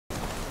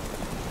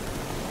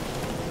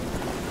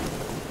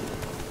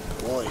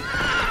boy.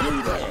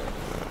 You there.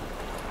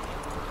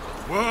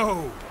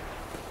 Whoa!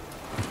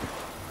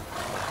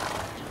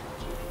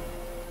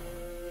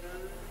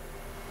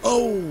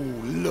 Oh,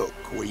 look,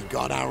 we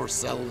got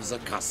ourselves a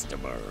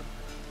customer.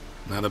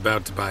 Not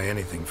about to buy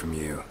anything from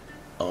you.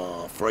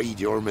 Oh, afraid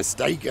you're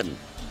mistaken.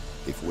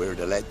 If we're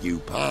to let you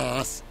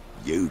pass,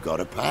 you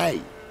gotta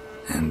pay.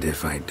 And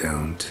if I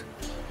don't?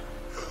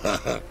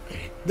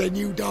 Then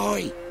you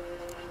die.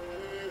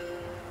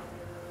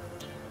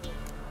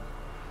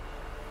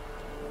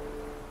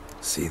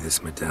 See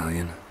this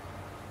medallion?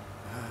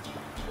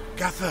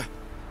 Gaffer!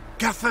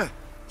 Gaffer!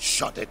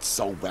 Shut it,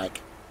 Solbeck.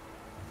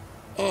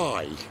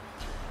 Aye.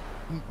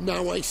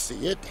 Now I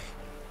see it.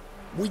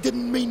 We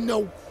didn't mean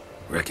no...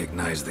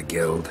 Recognize the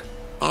guild?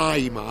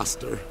 Aye,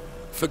 Master.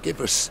 Forgive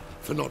us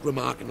for not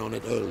remarking on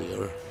it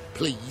earlier.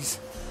 Please.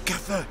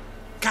 Gaffer!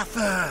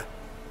 Gaffer!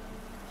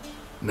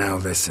 Now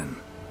listen.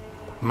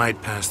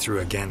 Might pass through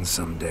again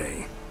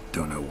someday.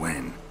 Don't know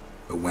when.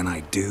 But when I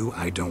do,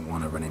 I don't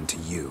want to run into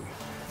you.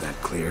 That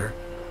clear?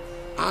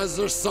 As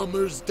a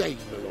summer's day,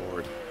 my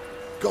lord.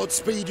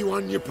 Godspeed you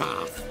on your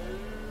path.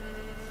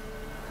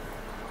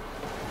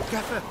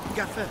 Gaffer!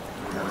 Gaffer!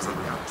 How's it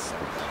going,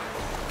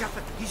 Solbeck?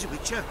 Gaffer, he's a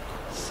witcher.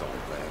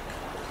 Solbeck.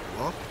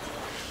 What?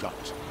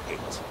 Shut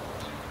it.